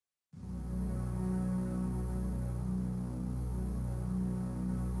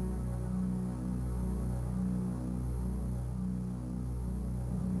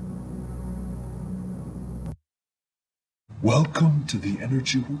Welcome to the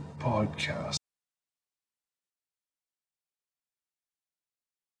Energy Work Podcast.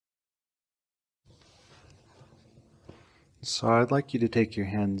 So I'd like you to take your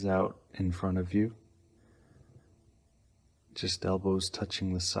hands out in front of you, just elbows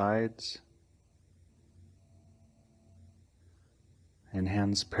touching the sides, and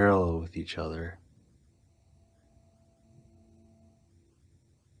hands parallel with each other.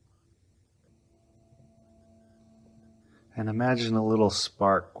 And imagine a little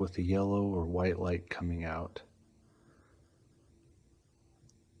spark with a yellow or white light coming out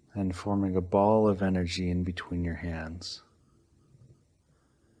and forming a ball of energy in between your hands.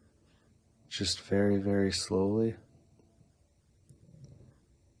 Just very, very slowly,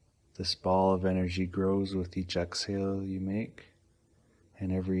 this ball of energy grows with each exhale you make,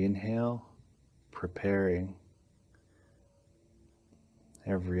 and every inhale, preparing.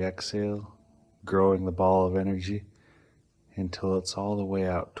 Every exhale, growing the ball of energy until it's all the way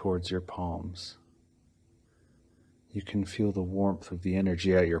out towards your palms. You can feel the warmth of the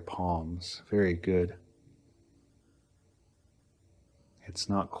energy at your palms. Very good. It's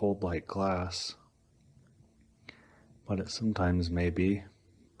not cold like glass, but it sometimes may be,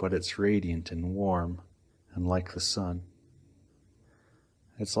 but it's radiant and warm and like the sun.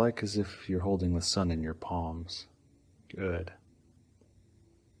 It's like as if you're holding the sun in your palms. Good.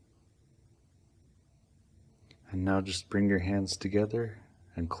 And now just bring your hands together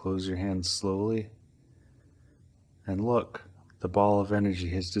and close your hands slowly. And look, the ball of energy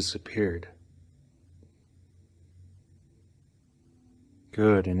has disappeared.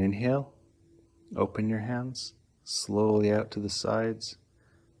 Good, and inhale. Open your hands slowly out to the sides,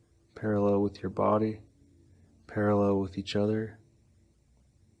 parallel with your body, parallel with each other.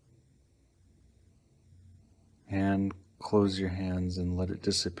 And close your hands and let it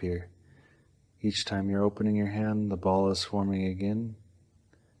disappear. Each time you're opening your hand, the ball is forming again,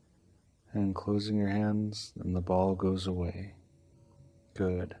 and closing your hands, and the ball goes away.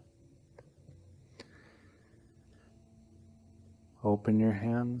 Good. Open your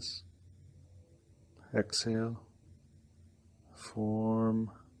hands. Exhale. Form.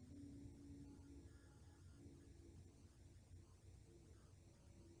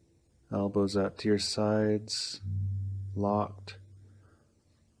 Elbows out to your sides, locked,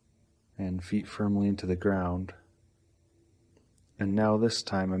 and feet firmly into the ground. And now this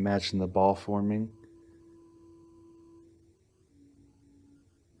time imagine the ball forming.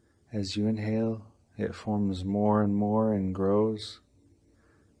 As you inhale, it forms more and more and grows.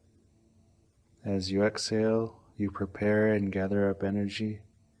 As you exhale, you prepare and gather up energy,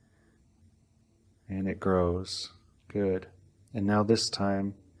 and it grows. Good. And now this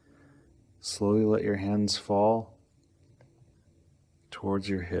time, slowly let your hands fall towards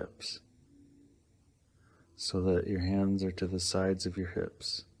your hips, so that your hands are to the sides of your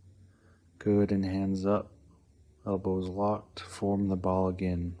hips. Good, and hands up, elbows locked, form the ball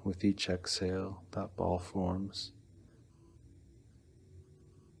again. With each exhale, that ball forms.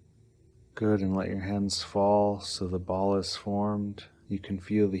 Good, and let your hands fall so the ball is formed. You can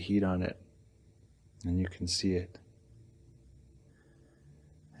feel the heat on it, and you can see it.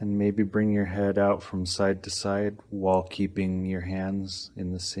 And maybe bring your head out from side to side while keeping your hands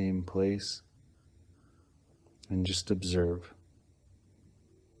in the same place. And just observe.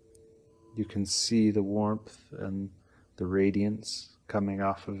 You can see the warmth and the radiance coming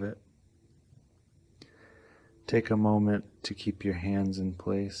off of it. Take a moment to keep your hands in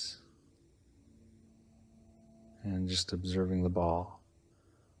place and just observing the ball.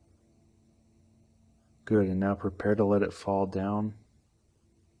 Good, and now prepare to let it fall down.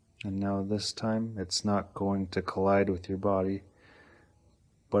 And now this time it's not going to collide with your body,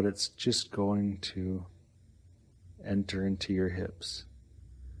 but it's just going to enter into your hips.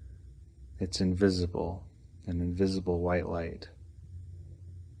 It's invisible, an invisible white light.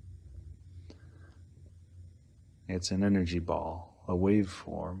 It's an energy ball, a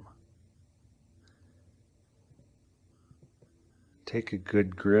waveform. Take a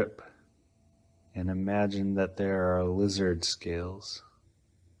good grip and imagine that there are lizard scales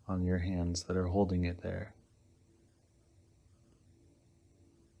on your hands that are holding it there.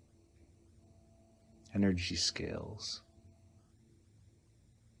 Energy scales.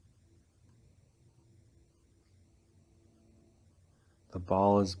 The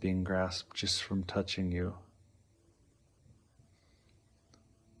ball is being grasped just from touching you.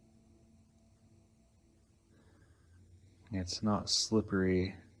 It's not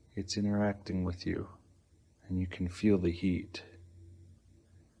slippery, it's interacting with you, and you can feel the heat.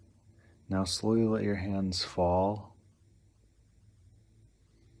 Now slowly let your hands fall,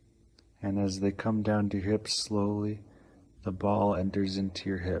 and as they come down to your hips slowly, The ball enters into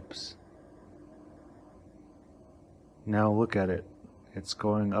your hips. Now look at it. It's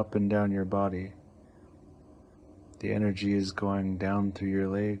going up and down your body. The energy is going down through your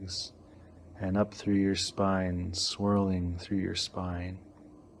legs and up through your spine, swirling through your spine.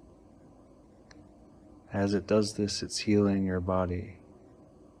 As it does this, it's healing your body,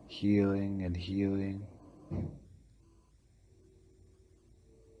 healing and healing.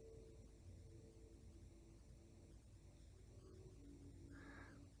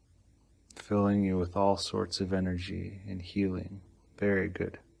 Filling you with all sorts of energy and healing. Very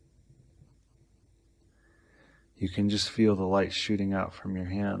good. You can just feel the light shooting out from your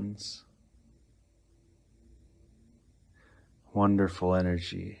hands. Wonderful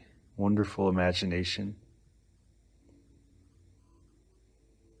energy, wonderful imagination.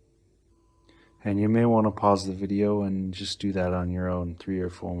 And you may want to pause the video and just do that on your own 3 or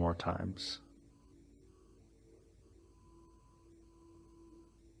 4 more times.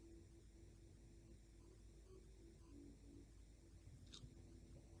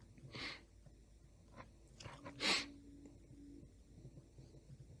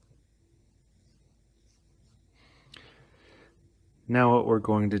 Now what we're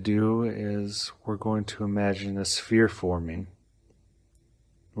going to do is we're going to imagine a sphere forming.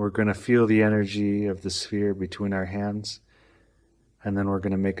 We're going to feel the energy of the sphere between our hands, and then we're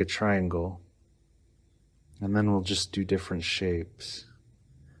going to make a triangle. And then we'll just do different shapes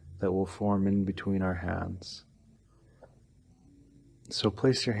that will form in between our hands. So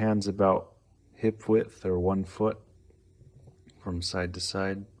place your hands about hip width or 1 foot from side to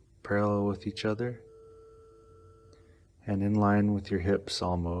side, parallel with each other, and in line with your hips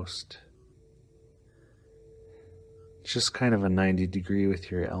almost. Just kind of a 90 degree with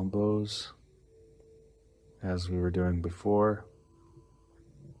your elbows, as we were doing before.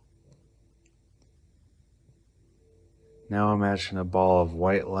 Now imagine a ball of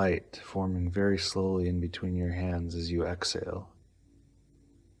white light forming very slowly in between your hands as you exhale.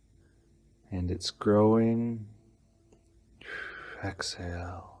 And it's growing.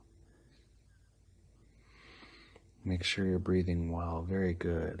 Exhale. Make sure you're breathing well. Very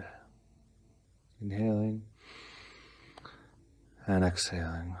good. Inhaling and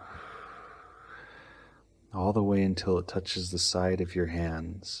exhaling. All the way until it touches the side of your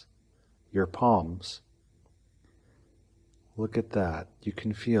hands, your palms. Look at that. You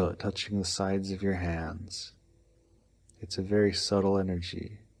can feel it touching the sides of your hands. It's a very subtle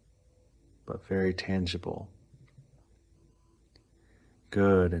energy, but very tangible.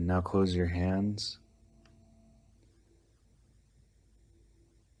 Good. And now close your hands.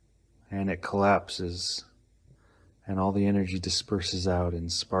 And it collapses, and all the energy disperses out in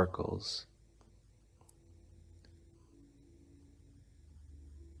sparkles.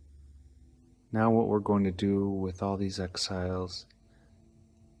 Now what we're going to do with all these exercises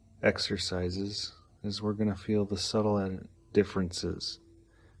is we're going to feel the subtle differences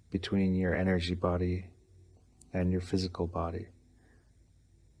between your energy body and your physical body.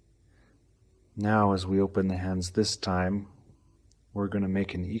 Now as we open the hands this time, we're going to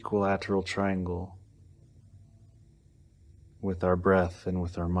make an equilateral triangle with our breath and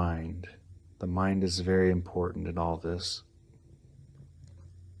with our mind. The mind is very important in all this.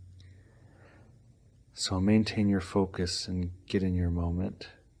 So maintain your focus and get in your moment.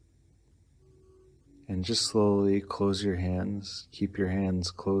 And just slowly close your hands. Keep your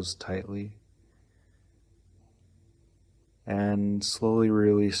hands closed tightly. And slowly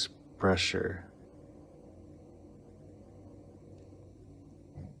release pressure.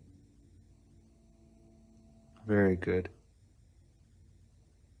 Very good.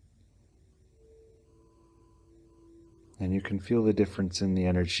 And you can feel the difference in the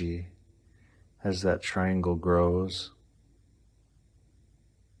energy as that triangle grows.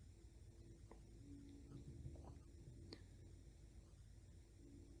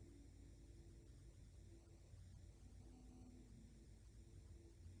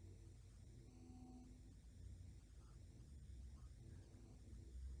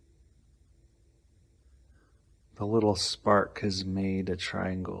 The little spark has made a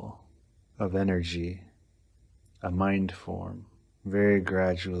triangle of energy, a mind form, very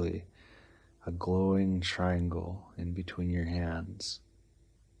gradually, a glowing triangle in between your hands.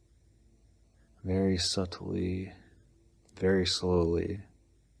 Very subtly, very slowly.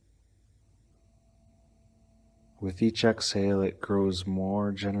 With each exhale, it grows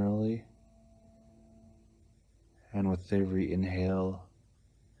more generally, and with every inhale,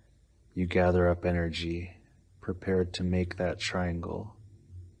 you gather up energy, prepared to make that triangle.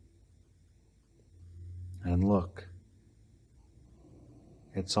 And look,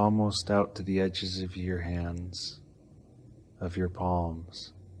 it's almost out to the edges of your hands. of your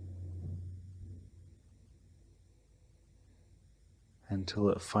palms until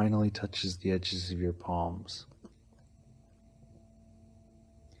it finally touches the edges of your palms.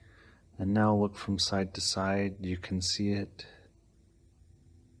 And now look from side to side. You can see it,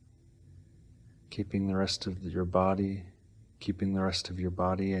 keeping the rest of your body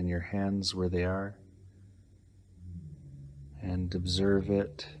and your hands where they are, and observe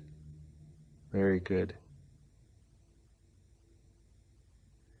it. Very good.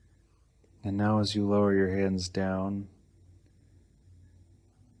 And now as you lower your hands down,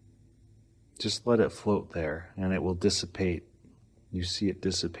 just let it float there and it will dissipate. You see it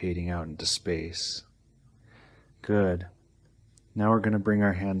dissipating out into space. Good. Now we're going to bring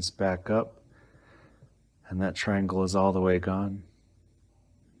our hands back up, and that triangle is all the way gone.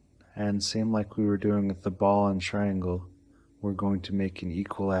 And same like we were doing with the ball and triangle, we're going to make an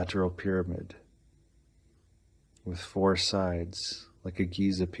equilateral pyramid with 4 sides, like a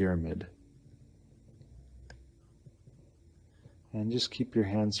Giza pyramid. And just keep your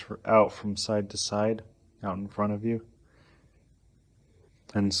hands out from side to side, out in front of you.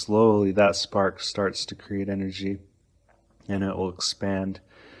 And slowly that spark starts to create energy, and it will expand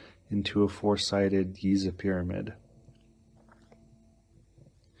into a 4-sided Giza pyramid,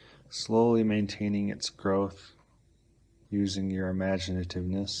 slowly maintaining its growth, using your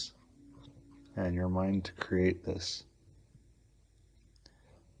imaginativeness and your mind to create this,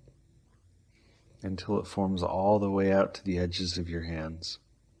 until it forms all the way out to the edges of your hands.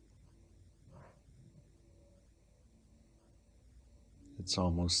 It's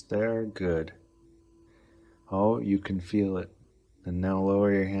almost there. Good. Oh, you can feel it. And now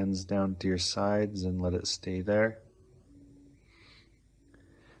lower your hands down to your sides and let it stay there.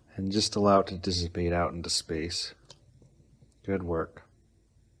 And just allow it to dissipate out into space. Good work.